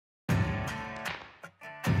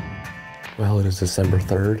Well, it is December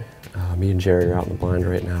 3rd. Me and Jerry are out in the blind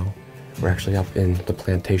right now. We're actually up in the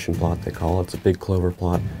plantation plot, they call it. It's a big clover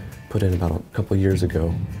plot put in about a couple years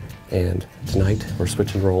ago. And tonight we're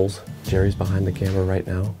switching roles. Jerry's behind the camera right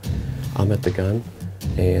now. I'm at the gun,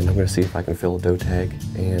 and I'm gonna see if I can fill a doe tag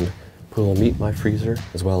and put a little meat in my freezer,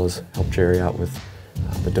 as well as help Jerry out with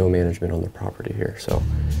the doe management on the property here. So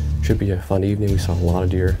should be a fun evening. We saw a lot of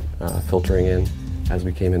deer filtering in as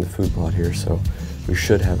we came in the food plot here, so we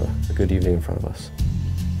should have a good evening in front of us.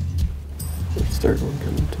 There's the third one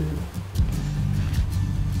coming too.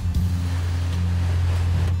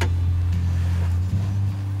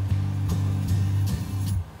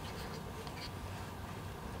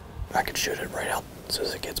 I could shoot it right out as soon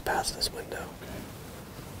as it gets past this window.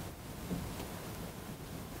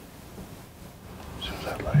 As soon as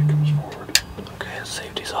that light comes forward. Okay,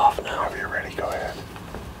 safety's off now. Whenever you're ready, go ahead.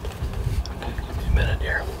 Okay, give me a minute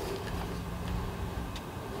here.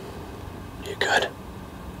 You good?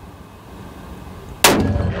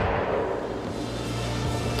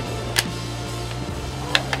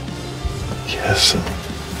 Yes.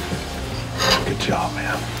 Good job,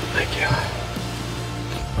 man. Thank you.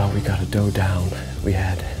 Well, we got a doe down. We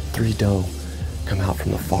had 3 doe come out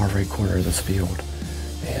from the far right corner of this field.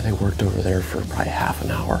 And they worked over there for probably half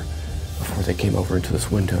an hour before they came over into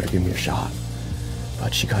this window to give me a shot.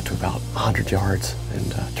 But she got to about 100 yards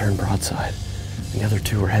and turned broadside. And the other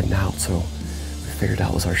 2 were heading out, so we figured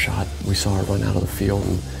that was our shot. We saw her run out of the field,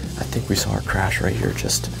 and I think we saw her crash right here,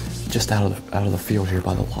 just out of the field here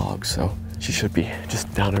by the logs. So she should be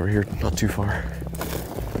just down over here, not too far.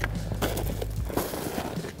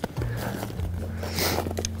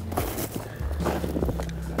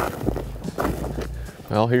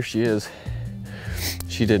 Well, here she is.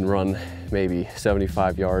 She didn't run maybe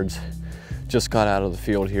 75 yards. Just got out of the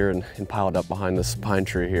field here and piled up behind this pine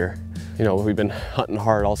tree here. You know, we've been hunting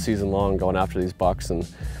hard all season long, going after these bucks, and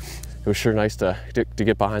it was sure nice to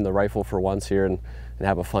get behind the rifle for once here and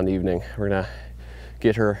have a fun evening. We're gonna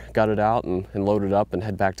get her gutted out and loaded up and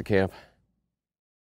head back to camp.